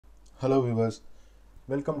Hello viewers,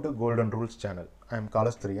 welcome to Golden Rules channel. I am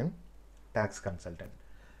Kalasthriyan, tax consultant.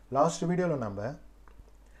 Last video la namba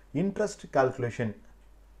interest calculation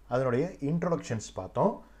அதனுடைய introductions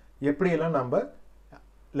பார்த்தோம். எப்படி எல்லாம் நம்ம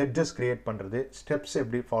ledgers create பண்றது, steps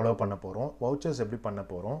எப்படி follow பண்ண போறோம், vouchers எப்படி பண்ண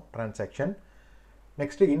போறோம், transaction,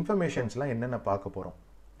 next informationsலாம் என்னென்ன பார்க்க போறோம்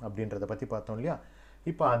அப்படின்றத பத்தி பார்த்தோம் இல்லையா?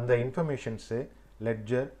 இப்போ அந்த informations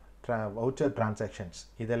ledger, voucher transactions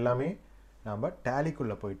இதெல்லாமே நாம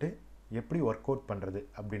டாலிக்குள்ள போயிட்டு எப்படி வொர்க் அவுட் பண்றது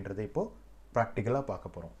அப்படின்றதை இப்போ பிராக்டிகலா பார்க்க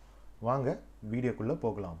போறோம். வாங்க வீடியோக்குள்ள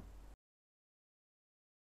போகலாம்.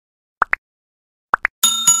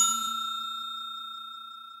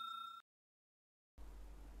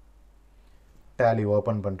 டாலி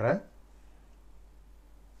ஓபன் பண்றேன்.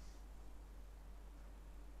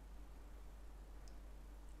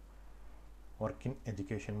 Work in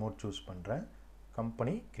education mode choose பண்றேன்.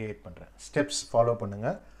 கம்பெனி கிரியேட் பண்றேன். ஸ்டெப்ஸ் ஃபாலோ பண்ணுங்க.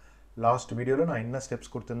 லாஸ்ட் வீடியோல நான் என்ன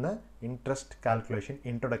steps கொடுத்திருந்தேன், interest calculation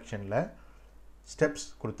இன்ட்ரோடக்ஷன்ல steps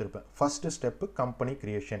கொடுத்திருப்பேன். First step company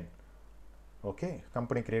creation. Okay,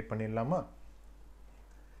 company create பண்ணிடலாமா?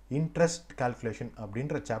 இன்ட்ரெஸ்ட் கால்குலேஷன்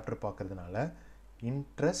அப்படின்ற சாப்டர் பார்க்கறதுனால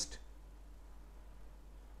இன்ட்ரெஸ்ட்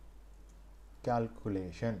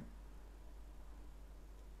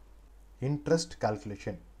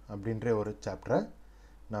கால்குலேஷன் அப்படின்ற ஒரு சாப்டரை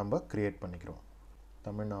நாம் கிரியேட் பண்ணிக்கிறோம்.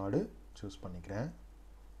 தமிழ்நாடு சூஸ் பண்ணிக்கிறேன்.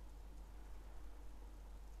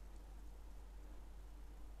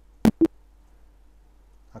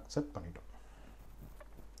 அக்செப்ட் பண்ணிட்டோம்.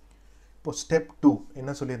 இப்போ ஸ்டெப் 2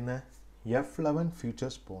 என்ன சொல்லியிருந்தேன், F11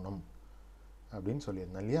 ஃபியூச்சர்ஸ் போகணும் அப்படின்னு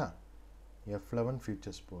சொல்லியிருந்தேன் இல்லையா? F11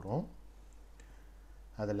 ஃபியூச்சர்ஸ் போகிறோம்.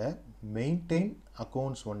 அதில் மெயின்டைன்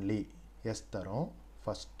அக்கௌண்ட்ஸ் ஒன்லி எஸ் தரோம்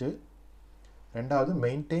ஃபஸ்ட்டு. ரெண்டாவது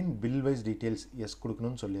maintain bill wise details S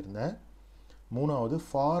கொடுக்கணும்னு சொல்லியிருந்தேன். மூணாவது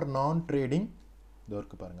ஃபார் நான் ட்ரேடிங் இது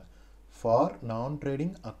இருக்கு பாருங்கள், ஃபார் நான்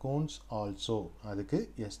ட்ரேடிங் அக்கௌண்ட்ஸ் ஆல்சோ அதுக்கு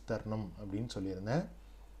எஸ் தரணும் அப்படின்னு சொல்லியிருந்தேன்.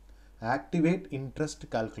 ஆக்டிவேட் இன்ட்ரெஸ்ட்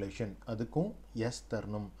கால்குலேஷன் அதுக்கும் எஸ்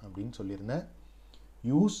தரணும் அப்படின்னு சொல்லியிருந்தேன்.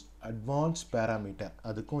 யூஸ் அட்வான்ஸ் பேராமீட்டர்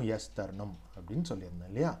அதுக்கும் எஸ் தரணும் அப்படின்னு சொல்லியிருந்தேன்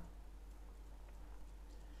இல்லையா?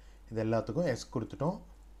 இது எல்லாத்துக்கும் எஸ் கொடுத்துட்டோம்.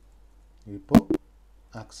 இப்போ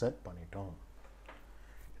அக்செப்ட் பண்ணிட்டோம்.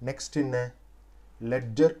 நெக்ஸ்ட் என்ன,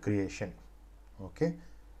 ledger creation. Okay,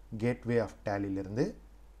 gateway of டேலியிலிருந்து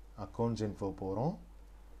accounts info போகிறோம்,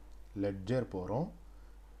 லெட்ஜர் போகிறோம்,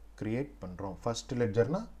 கிரியேட் பண்ணுறோம். First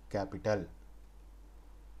லெட்ஜர்னா capital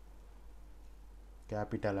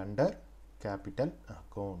under capital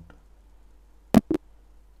account.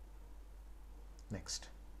 Next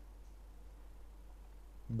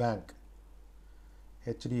bank,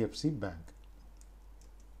 HDFC bank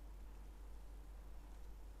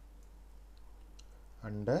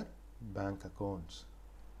under bank accounts.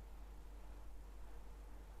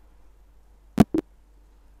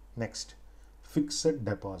 Next fixed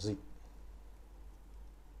deposit,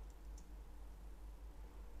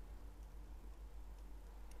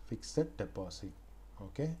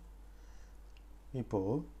 okay.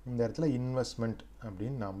 இப்போது இந்த இடத்துல இன்வெஸ்ட்மெண்ட்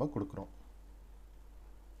அப்படின்னு நாம் கொடுக்குறோம்.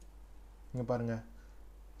 இங்கே பாருங்கள்,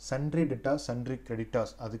 சன்ட்ரி டெட்டாஸ் சன்ட்ரி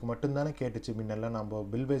கிரெடிட்டாஸ் அதுக்கு மட்டும்தானே கேட்டுச்சு முன்னெல்லாம் நம்ம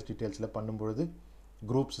பில் வைஸ் டீட்டெயில்ஸில் பண்ணும்பொழுது,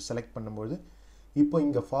 குரூப்ஸ் செலக்ட் பண்ணும்பொழுது. இப்போ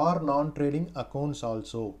இங்கே ஃபார் நான் ட்ரேடிங் அக்கௌண்ட்ஸ்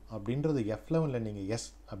ஆல்சோ அப்படின்றது F11 நீங்கள் எஸ்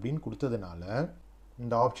அப்படின்னு கொடுத்ததுனால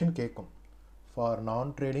இந்த ஆப்ஷன் கேட்கும். ஃபார்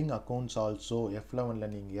நான் ட்ரேடிங் அக்கௌண்ட்ஸ் ஆல்சோ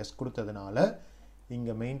F11 நீங்கள் எஸ் கொடுத்ததுனால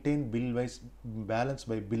இங்கே maintain bill wise balance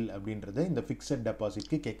by bill அப்படின்றது இந்த ஃபிக்ஸட்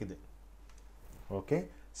டெபாசிட்க்கு கேட்குது. Okay,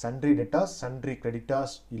 sundry debtors sundry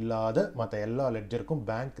creditors இல்லாத மற்ற எல்லா லெட்ஜருக்கும்,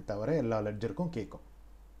 பேங்க் தவிர எல்லா லெட்ஜருக்கும் கேட்கும்.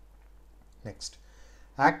 நெக்ஸ்ட்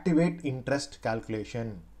ஆக்டிவேட் இன்ட்ரெஸ்ட்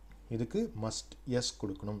கால்குலேஷன் இதுக்கு மஸ்ட் எஸ்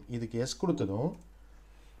கொடுக்கணும். இதுக்கு எஸ் கொடுத்ததும்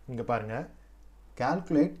இங்கே பாருங்கள்,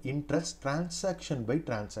 calculate interest transaction by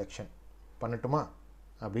transaction பண்ணட்டுமா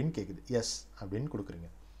அப்படின்னு கேட்குது. எஸ் அப்படின்னு கொடுக்குறீங்க.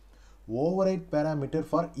 Overwrite parameter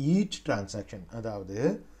for each transaction, அதாவது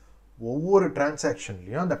ஒவ்வொரு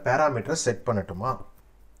டிரான்சாக்ஷன்லையும் அந்த பேராமீட்டரை செட் பண்ணட்டுமா?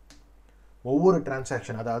 ஒவ்வொரு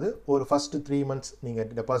டிரான்சாக்ஷன், அதாவது ஒரு ஃபர்ஸ்ட் 3 மந்த்ஸ் நீங்கள்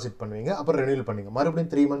டெபாசிட் பண்ணுவீங்க, அப்புறம் ரெனியூல் பண்ணுவீங்க,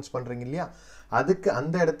 மறுபடியும் 3 மந்த்ஸ் பண்ணுறீங்க இல்லையா? அதுக்கு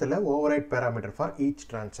அந்த இடத்துல overwrite parameter for each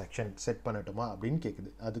transaction set பண்ணட்டுமா அப்படின்னு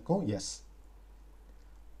கேட்குது. அதுக்கும் எஸ்.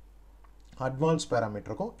 அட்வான்ஸ்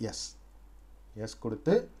பேராமீட்டருக்கும் எஸ்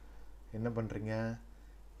கொடுத்து என்ன பண்ணுறீங்க,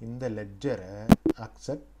 இந்த லெட்ஜரை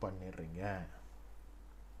அக்செப்ட் பண்ணிடுறீங்க.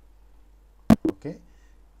 ஓகே,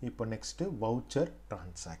 இப்போ நெக்ஸ்ட்டு வவுச்சர்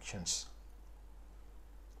டிரான்சாக்ஷன்ஸ்.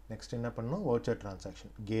 நெக்ஸ்ட் என்ன பண்ணணும், voucher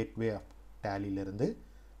transaction gateway of டேலியிலிருந்து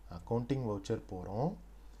accounting voucher போகிறோம்.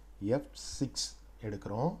 F6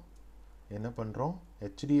 எடுக்கிறோம். என்ன பண்ணுறோம்,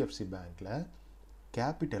 HDFC பேங்க்கில்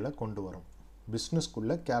கேபிட்டலை கொண்டு வரோம்.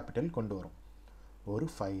 பிஸ்னஸ்க்குள்ளே கேபிட்டல் கொண்டு வரோம். ஒரு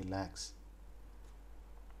 5 lakhs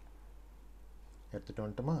எடுத்துட்டு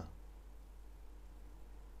வந்துட்டோமா?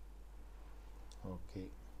 ஓகே.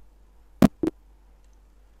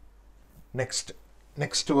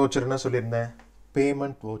 நெக்ஸ்ட் வவுச்சர் என்ன சொல்லியிருந்தேன்?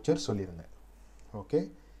 பேமெண்ட் வவுச்சர் சொல்லியிருந்தேன். ஓகே,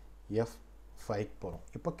 F5 போகிறோம்.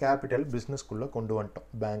 இப்போ கேபிட்டல் பிஸ்னஸ்க்குள்ளே கொண்டு வந்துட்டோம்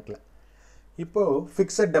பேங்க்கில். இப்போது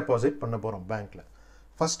ஃபிக்ஸட் டெபாசிட் பண்ண போகிறோம் பேங்க்கில்.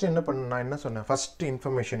 ஃபஸ்ட்டு நான் என்ன சொன்னேன்? ஃபஸ்ட்டு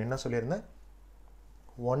இன்ஃபர்மேஷன் என்ன சொல்லியிருந்தேன்?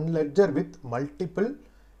 1 ledger with multiple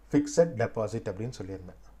fixed deposit அப்படின்னு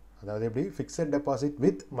சொல்லியிருந்தேன். அதாவது எப்படி fixed deposit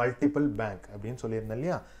with multiple bank அப்படின்னு சொல்லியிருந்தேன்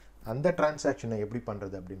இல்லையா? அந்த டிரான்சாக்ஷனை எப்படி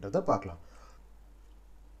பண்ணுறது அப்படின்றத பார்க்கலாம்.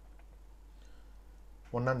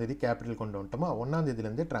 1ஆம் தேதி கேபிட்டல் கொண்டு வந்துட்டோமா? 1ஆம்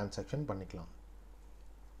தேதியிலேருந்தே டிரான்சாக்ஷன் பண்ணிக்கலாம்.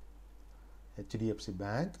 HDFC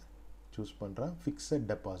பேங்க் சூஸ் பண்ணுறேன். ஃபிக்ஸட்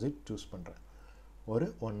டெபாசிட் சூஸ் பண்ணுறேன். ஒரு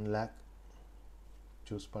 1 lakh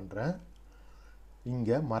சூஸ் பண்ணுறேன்.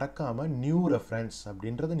 இங்கே மறக்காமல் நியூ ரெஃபரன்ஸ்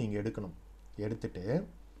அப்படின்றத நீங்கள் எடுக்கணும். எடுத்துகிட்டு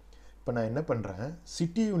இப்போ நான் என்ன பண்ணுறேன்?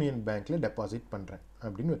 சிட்டி யூனியன் பேங்க்கில் டெபாசிட் பண்ணுறேன்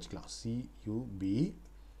அப்படின்னு வச்சுக்கலாம். CUB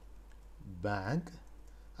bank.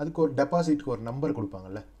 அதுக்கு ஒரு டெபாசிட்க்கு ஒரு நம்பர்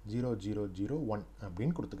கொடுப்பாங்கல்ல, 0001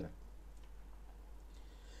 அப்படின்னு கொடுத்துக்கிறேன்.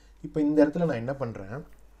 இப்போ இந்த இடத்துல நான் என்ன பண்ணுறேன்?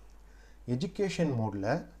 எஜுகேஷன்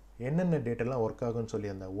மோடில் என்னென்ன டேட்டெல்லாம் ஒர்க் ஆகும்னு சொல்லி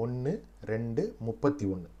அந்த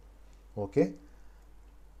 1/2/31. ஓகே,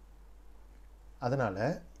 அதனால்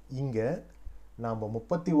இங்கே நாம்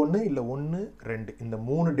 31 இல்லை 1/2 இந்த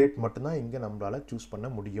 3 டேட் மட்டும்தான் இங்கே நம்மளால் சூஸ் பண்ண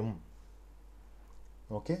முடியும்.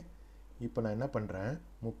 ஓகே, இப்போ நான் என்ன பண்ணுறேன்?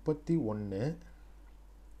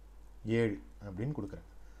 31/7 அப்படின்னு கொடுக்குறேன்.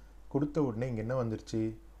 கொடுத்த உடனே இங்கே என்ன வந்துருச்சு?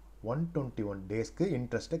 121 டேஸ்க்கு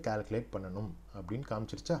இன்ட்ரெஸ்ட்டை கால்குலேட் பண்ணணும் அப்படின்னு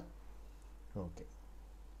காமிச்சிருச்சா? ஓகே,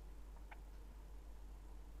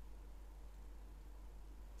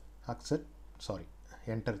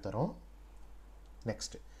 என்டர் தரோம்.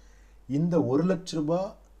 நெக்ஸ்ட், இந்த 1 லட்ச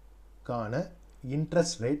ரூபாய்க்கான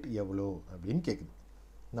இன்ட்ரெஸ்ட் ரேட் எவ்வளோ அப்படின்னு கேட்குது.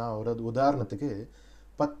 நான் ஒரு உதாரணத்துக்கு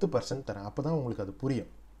 10% தரேன், அப்போ தான் உங்களுக்கு அது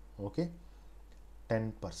புரியும். ஓகே,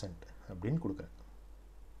 10% அப்படின்னு கொடுக்குறேன்.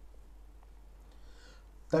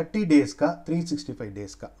 30 டேஸ்க்கா 365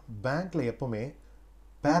 டேஸ்க்கா? பேங்க்கில் எப்போவுமே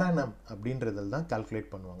பேரானம் அப்படின்றதில் தான்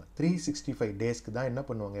கால்குலேட் பண்ணுவாங்க. 365 டேஸ்க்கு தான் என்ன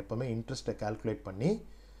பண்ணுவாங்க? எப்போவுமே இன்ட்ரெஸ்ட்டை கால்குலேட் பண்ணி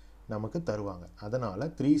நமக்கு தருவாங்க. அதனால்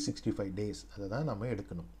 365 டேஸ் அதை தான் நம்ம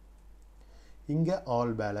எடுக்கணும். இங்கே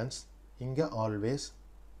ஆல் பேலன்ஸ், இங்கே ஆல்வேஸ்,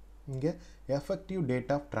 இங்கே எஃபெக்டிவ்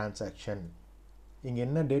டேட் ஆஃப் டிரான்சாக்ஷன். இங்கே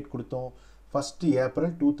என்ன டேட் கொடுத்தோம்? 1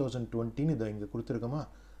 ஏப்ரல் 2020 இதை இங்கே கொடுத்துருக்கோமா?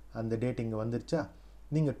 அந்த டேட் இங்கே வந்துருச்சா?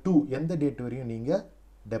 நீங்கள் எந்த டேட் வரையும் நீங்கள்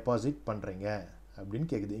டெபாசிட் பண்ணுறீங்க அப்படின்னு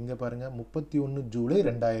கேட்குது. இங்கே பாருங்கள், 31 ஜூலை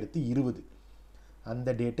 2020 அந்த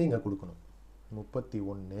டேட்டை இங்கே கொடுக்கணும்.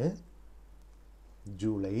 31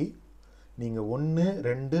 ஜூலை. நீங்கள் 1,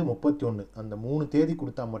 2, 31 அந்த 3 தேதி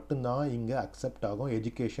கொடுத்தா மட்டும்தான் இங்கே அக்செப்ட் ஆகும்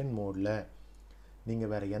எஜுகேஷன் மோடில்.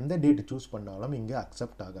 நீங்கள் வேறு எந்த டேட்டு சூஸ் பண்ணாலும் இங்கே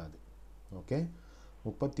அக்செப்ட் ஆகாது. ஓகே,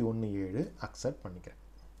 31/7 அக்செப்ட் பண்ணிக்கிறேன்.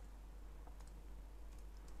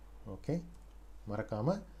 ஓகே,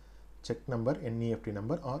 மறக்காமல் check number, NEFT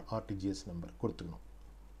number R RTGS number கொடுத்துக்கணும்.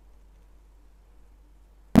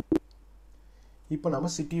 இப்போ நம்ம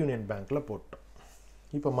சிட்டி யூனியன் பேங்க்கில் போட்டோம்.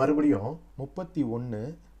 இப்போ மறுபடியும்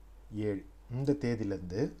 31/7 இந்த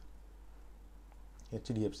தேதியிலேருந்து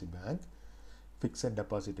HDFC பேங்க் ஃபிக்ஸட்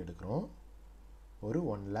டெபாசிட் எடுக்கிறோம். ஒரு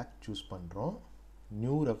 1 lakh சூஸ் பண்ணுறோம்.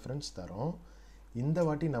 நியூ ரெஃபரன்ஸ் தரோம். இந்த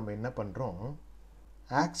வாட்டி நம்ம என்ன பண்ணுறோம்?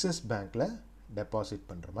 ஆக்சிஸ் பேங்க்கில் டெபாசிட்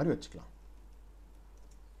பண்ணுற மாதிரி வச்சுக்கலாம்.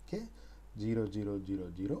 ஓகே,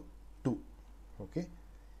 00002. ஓகே,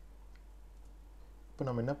 இப்போ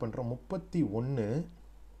நம்ம என்ன பண்ணுறோம்? 31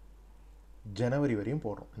 ஜனவரி வரையும்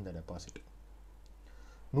போடுறோம் இந்த டெபாசிட்,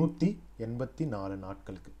 184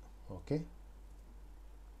 நாட்களுக்கு. ஓகே,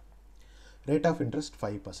 ரேட் ஆஃப் இன்ட்ரெஸ்ட்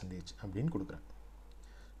 5% அப்படின்னு கொடுக்குறேன்.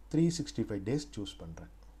 365 டேஸ் சூஸ்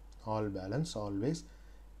பண்ணுறேன். All balance, always,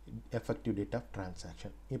 effective date of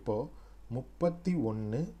transaction. இப்போது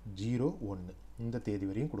 31/01 இந்த தேதி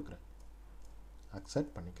வரையும் கொடுக்குறேன்.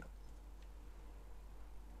 அக்செப்ட் பண்ணிக்கிறோம்.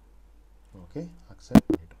 ஓகே, அக்செப்ட்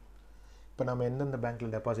பண்ணிட்டோம். இப்போ நம்ம எந்தெந்த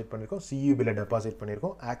பேங்க்கில் டெபாசிட் பண்ணியிருக்கோம்? CUBயில் டெபாசிட்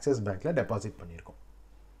பண்ணியிருக்கோம், ஆக்சிஸ் பேங்க்கில் டெபாசிட் பண்ணியிருக்கோம்.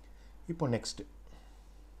 இப்போ நெக்ஸ்ட்டு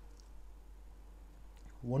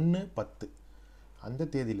 1/10 அந்த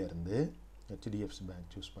தேதியிலேருந்து HDFC பேங்க்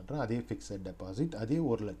சூஸ் பண்ணுறேன். அதே ஃபிக்ஸட் டெபாசிட், அதே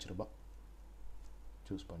 1 லட்ச ரூபாய்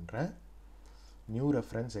சூஸ் பண்ணுறேன். நியூ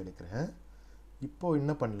ரெஃபரன்ஸ் எடுக்கிறேன். இப்போது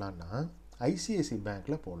என்ன பண்ணலான்னா ICICI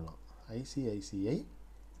பேங்க்கில் போடலாம். ICICI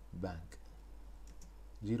bank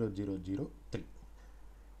 0003.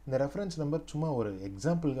 இந்த ரெஃபரன்ஸ் நம்பர் சும்மா ஒரு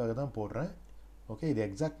எக்ஸாம்பிளுக்காக தான் போடுறேன். ஓகே, இது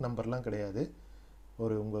எக்ஸாக்ட் நம்பர்லாம் கிடையாது,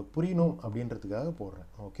 ஒரு உங்களுக்கு புரியணும் அப்படின்றதுக்காக போடுறேன்.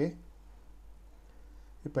 ஓகே,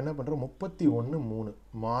 இப்போ என்ன பண்ணுறோம்? 31/3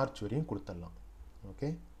 மார்ச் வரையும் கொடுத்துடலாம். ஓகே,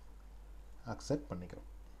 அக்செப்ட் பண்ணிக்கிறோம்.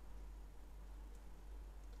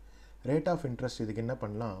 ரேட் ஆஃப் இன்ட்ரெஸ்ட் இதுக்கு என்ன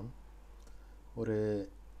பண்ணலாம், ஒரு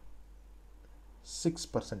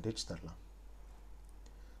 6% தரலாம்.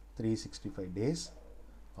 365 days,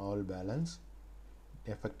 all balance,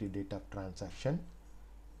 effective date of transaction.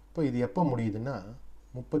 இப்போ இது எப்போ முடியுதுன்னா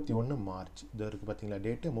 31 மார்ச். இது இருக்குது பார்த்தீங்களா,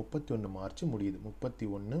 டேட்டு 31 மார்ச் முடியுது.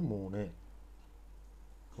 31/3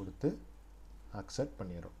 கொடுத்து அக்செப்ட்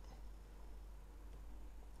பண்ணிடுறோம்.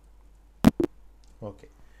 ஓகே,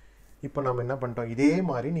 இப்போ நம்ம என்ன பண்ணிட்டோம், இதே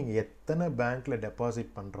மாதிரி நீங்கள் எத்தனை பேங்க்கில்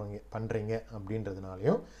டெபாசிட் பண்ணுறீங்க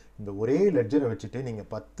அப்படின்றதுனாலையும் இந்த ஒரே லெட்ஜரை வச்சுட்டு நீங்கள்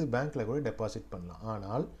 10 பேங்க்கில் கூட டெபாசிட் பண்ணலாம்.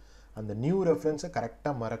 ஆனால் அந்த நியூ ரெஃபரன்ஸை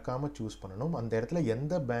கரெக்டாக மறக்காமல் சூஸ் பண்ணணும். அந்த இடத்துல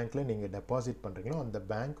எந்த பேங்க்கில் நீங்கள் டெபாசிட் பண்ணுறீங்களோ அந்த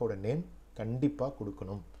பேங்க்கோட நேம் கண்டிப்பாக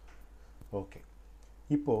கொடுக்கணும். ஓகே,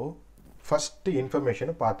 இப்போது ஃபஸ்ட்டு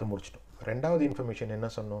இன்ஃபர்மேஷனை பார்த்து முடிச்சிட்டோம். ரெண்டாவது இன்ஃபர்மேஷன் என்ன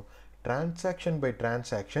சொன்னோம், transaction by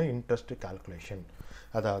transaction interest calculation.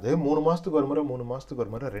 அதாவது 3 மாதத்துக்கு ஒரு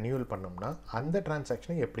முறை ரெனியூவல் பண்ணோம்னா அந்த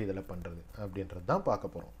டிரான்சாக்ஷனை எப்படி இதில் பண்ணுறது அப்படின்றது தான்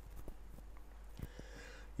பார்க்க போகிறோம்.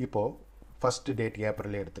 இப்போது ஃபஸ்ட்டு டேட்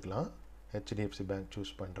ஏப்ரல் எடுத்துக்கலாம். ஹெச்டிஎஃப்சி பேங்க்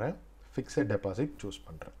சூஸ் பண்ணுறேன். ஃபிக்ஸட் டெபாசிட் சூஸ்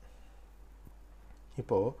பண்ணுறேன்.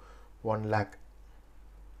 இப்போது 1 lakh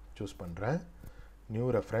சூஸ் பண்ணுறேன். நியூ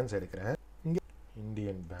ரெஃபரன்ஸ் எடுக்கிறேன். இங்கே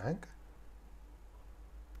இந்தியன் பேங்க்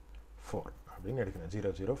 4 அப்படின்னு எடுக்கிறேன்,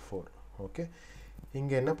 004. ஓகே,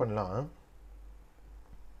 இங்கே என்ன பண்ணலாம்,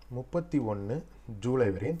 31 ஜூலை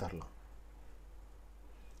வரையும் தரலாம்.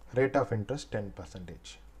 Rate of interest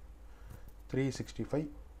 10%. 365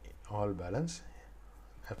 all balance,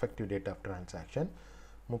 effective date of transaction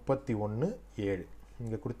 31/7.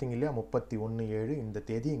 இங்கே கொடுத்தீங்க இல்லையா, 31/7 இந்த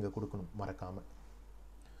தேதி இங்கே கொடுக்கணும் மறக்காமல்.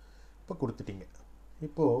 இப்போ கொடுத்துட்டீங்க.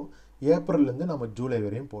 இப்போது ஏப்ரல்லேருந்து நம்ம ஜூலை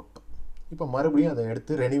வரையும் போட்டோம். இப்போ மறுபடியும் அதை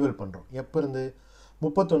எடுத்து ரெனியூவல் பண்ணுறோம். எப்போ இருந்து,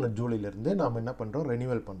 31 ஜூலையிலேருந்து நாம் என்ன பண்ணுறோம்,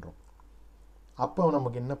 ரெனியூவல் பண்ணுறோம். அப்போ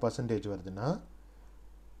நமக்கு என்ன பர்சன்டேஜ் வருதுன்னா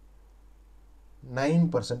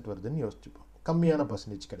 9% வருதுன்னு யோசிச்சுப்போம். கம்மியான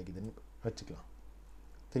பர்சன்டேஜ் கிடைக்குதுன்னு வச்சுக்கலாம்.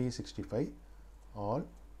 365 ஆல்,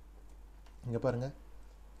 இங்கே பாருங்கள்,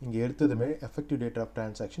 இங்கே எடுத்ததுமே effective date of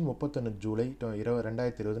transaction 31 July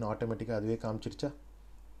 2020 ஆட்டோமேட்டிக்காக அதுவே காமிச்சிருச்சா.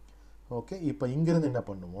 ஓகே, இப்போ இங்கேருந்து என்ன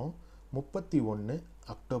பண்ணுவோம், 31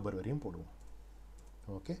 அக்டோபர் வரையும் போடுவோம்.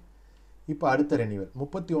 ஓகே, இப்போ அடுத்த ரெனியூவல்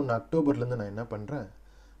 31 அக்டோபர்லேருந்து நான் என்ன பண்ணுறேன்,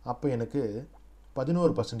 அப்போ எனக்கு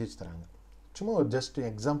 11% தராங்க. சும்மா ஒரு ஜஸ்ட்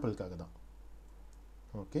எக்ஸாம்பிளுக்காக தான்.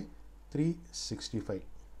 Okay, 365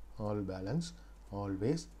 all balance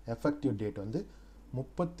always, effective date வந்து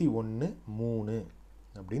 31/3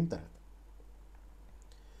 அப்படின்னு தரேன்.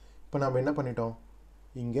 இப்போ நாம் என்ன பண்ணிட்டோம்,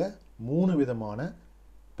 இங்கே 3 விதமான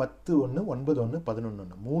 10/1, 9/1,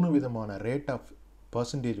 11/1 3 விதமான ரேட் ஆஃப்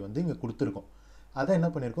பர்சன்டேஜ் வந்து இங்கே கொடுத்துருக்கோம். அதை என்ன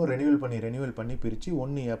பண்ணியிருக்கோம், ரெனியூவல் பண்ணி பிரித்து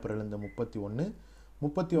 1 ஏப்ரல்லேருந்து 31,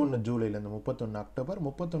 31 ஜூலைலேருந்து 31 அக்டோபர்,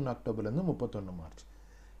 31 அக்டோபர்லேருந்து 31 மார்ச்.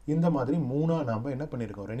 இந்த மாதிரி 3ஆக நாம் என்ன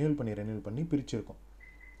பண்ணியிருக்கோம், ரெனியூவல் பண்ணி பிரிச்சிருக்கோம்.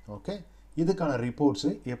 ஓகே, இதுக்கான ரிப்போர்ட்ஸு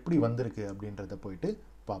எப்படி வந்திருக்கு அப்படின்றத போயிட்டு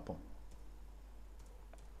பார்ப்போம்.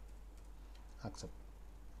 அக்செப்ட்.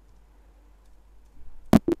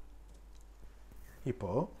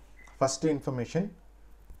 இப்போது first information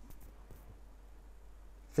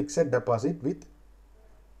fixed deposit with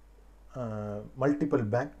multiple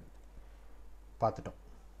bank பார்த்துட்டோம்.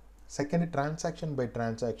 செகண்ட் டிரான்சாக்ஷன் பை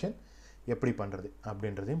டிரான்சாக்ஷன் எப்படி பண்ணுறது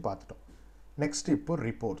அப்படின்றதையும் பார்த்துட்டோம். நெக்ஸ்ட் இப்போ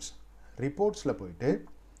ரிப்போர்ட்ஸில் போயிட்டு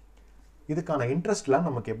இதுக்கான இன்ட்ரெஸ்ட்லாம்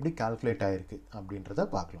நமக்கு எப்படி கால்குலேட் ஆகிருக்கு அப்படின்றத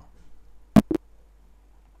பார்க்கலாம்.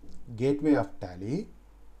 Gateway of tally,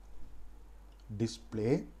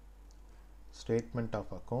 display, statement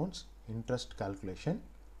of accounts, interest calculation,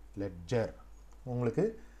 ledger. உங்களுக்கு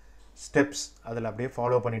ஸ்டெப்ஸ் அதில் அப்படியே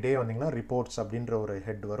ஃபாலோ பண்ணிகிட்டே வந்தீங்கன்னா ரிப்போர்ட்ஸ் அப்படின்ற ஒரு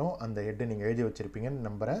ஹெட் வரும். அந்த ஹெட்டை நீங்கள் எழுதி வச்சுருப்பீங்கன்னு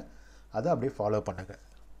நம்புகிறேன். அதை அப்படியே ஃபாலோ பண்ணுங்க.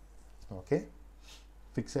 ஓகே,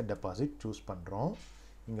 ஃபிக்ஸட் டெபாசிட் சூஸ் பண்ணுறோம்.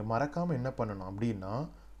 இங்கே மறக்காமல் என்ன பண்ணணும் அப்படின்னா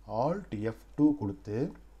Alt F2 கொடுத்து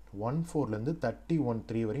 14லேருந்து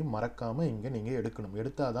 3013 வரையும் மறக்காமல் இங்கே நீங்கள் எடுக்கணும்.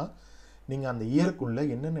 எடுத்தால் தான் நீங்கள் அந்த இயருக்குள்ளே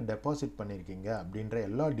என்னென்ன டெபாசிட் பண்ணியிருக்கீங்க அப்படின்ற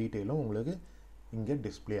எல்லா டீட்டெயிலும் உங்களுக்கு இங்கே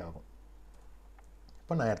டிஸ்பிளே ஆகும்.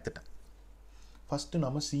 இப்போ நான் எடுத்துட்டேன். ஃபஸ்ட்டு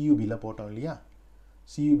நம்ம சியூபியில் போட்டோம் இல்லையா,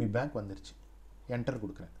 சியூபி பேங்க் வந்துருச்சு. என்டர்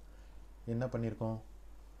கொடுக்குறேன். என்ன பண்ணியிருக்கோம்,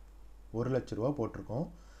 1 லட்ச ரூபா போட்டிருக்கோம்.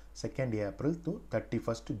 2 ஏப்ரல் to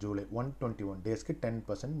 31 ஜூலை 121 டேஸ்க்கு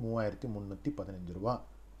 10% 3315 ரூபா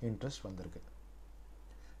இன்ட்ரெஸ்ட் வந்திருக்கு.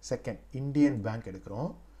 செகண்ட் இந்தியன் பேங்க்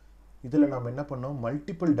எடுக்கிறோம். இதில் நம்ம என்ன பண்ணோம்,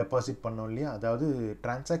 மல்டிபிள் டெபாசிட் பண்ணோம் இல்லையா, அதாவது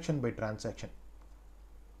டிரான்சாக்ஷன் பை டிரான்சாக்ஷன்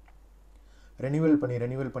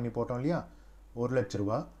ரெனியூவல் பண்ணி போட்டோம் இல்லையா. 1 லட்ச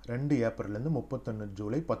ரூபா 2 ஏப்ரல்லேருந்து 31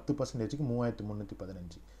 ஜூலை 10%க்கு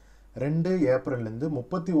 3315. 2 ஏப்ரல்லேருந்து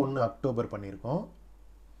 31 அக்டோபர் பண்ணியிருக்கோம்.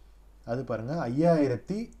 அது பாருங்கள்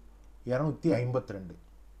 5252.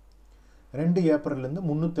 2 ஏப்ரல்லேருந்து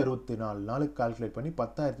 364 நாளுக்கு கால்குலேட் பண்ணி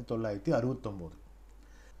 10,969.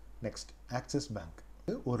 நெக்ஸ்ட் ஆக்சிஸ் பேங்க்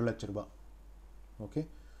 1 லட்ச ரூபா. ஓகே,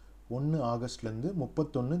 1 ஆகஸ்ட்லேருந்து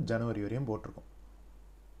 31 ஜனவரி வரையும் போட்டிருக்கோம்.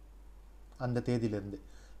 அந்த தேதியிலேருந்து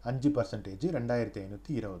 5%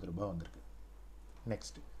 2520 ரூபா வந்திருக்கு.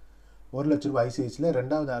 நெக்ஸ்ட் 1 லட்ச ரூபா ஐசிஐசியில்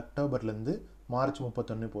 2வது அக்டோபர்லேருந்து மார்ச்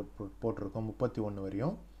 31 போட்டிருக்கோம். 31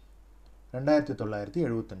 வரையும்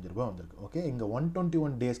 2975 ரூபா வந்திருக்கு. ஓகே, இங்கே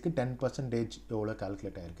 121 டேஸ்க்கு 10% எவ்வளோ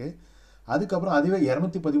கால்குலேட் ஆகிருக்கு. அதுக்கப்புறம் அதுவே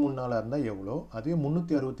 213 நாளாக இருந்தால் எவ்வளோ, அதுவே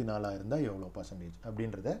 364 இருந்தால் எவ்வளோ பர்சன்டேஜ்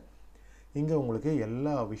அப்படின்றத இங்கே உங்களுக்கு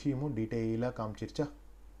எல்லா விஷயமும் டீட்டெயிலாக காமிச்சிருச்சா.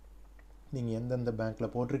 நீங்கள் எந்தெந்த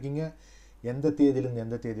பேங்க்கில் போட்டிருக்கீங்க, எந்த தேதியிலேருந்து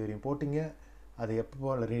எந்த தேதி வரையும் போட்டிங்க, அதை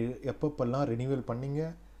எப்பப்பெல்லாம் ரினியூவல் பண்ணிங்க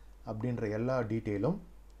அப்படின்ற எல்லா டீட்டெயிலும்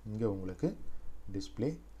இங்கே உங்களுக்கு டிஸ்பிளே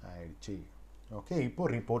ஆயிடுச்சு. ஓகே,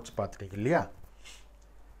 இப்போது ரிப்போர்ட்ஸ் பார்த்துட்டீங்க இல்லையா.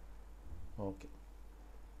 ஓகே,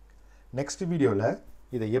 நெக்ஸ்ட் வீடியோவில்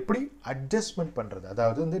இதை எப்படி அட்ஜஸ்ட்மெண்ட் பண்ணுறது,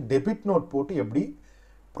 அதாவது வந்து டெபிட் நோட் போட்டு எப்படி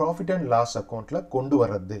ப்ராஃபிட் அண்ட் லாஸ் அக்கௌண்ட்டில் கொண்டு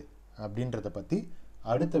வர்றது அப்படின்றத பற்றி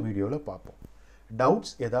அடுத்த வீடியோவில் பார்ப்போம்.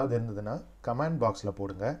 டவுட்ஸ் ஏதாவது இருந்ததுன்னா கமெண்ட் பாக்ஸில்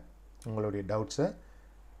போடுங்க. உங்களுடைய டவுட்ஸை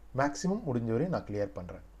மேக்ஸிமம் முடிஞ்சவரை நான் கிளியர்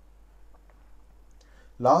பண்ணுறேன்.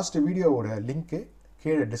 லாஸ்ட் வீடியோவோட லிங்க்கு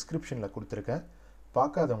கீழே டிஸ்கிரிப்ஷனில் கொடுத்துருக்கேன்,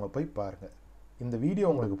 பார்க்காதவங்க போய் பாருங்கள். இந்த வீடியோ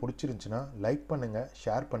உங்களுக்கு பிடிச்சிருந்துச்சுன்னா லைக் பண்ணுங்கள்,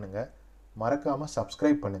 ஷேர் பண்ணுங்கள், மறக்காமல்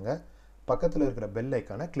சப்ஸ்கிரைப் பண்ணுங்கள், பக்கத்தில் இருக்கிற பெல்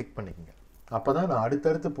ஐக்கானை கிளிக் பண்ணிக்கங்க. அப்போ தான் நான்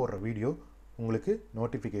அடுத்தடுத்து போடுற வீடியோ உங்களுக்கு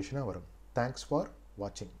நோட்டிஃபிகேஷனாக வரும். தேங்க்ஸ் ஃபார்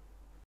வாட்சிங்.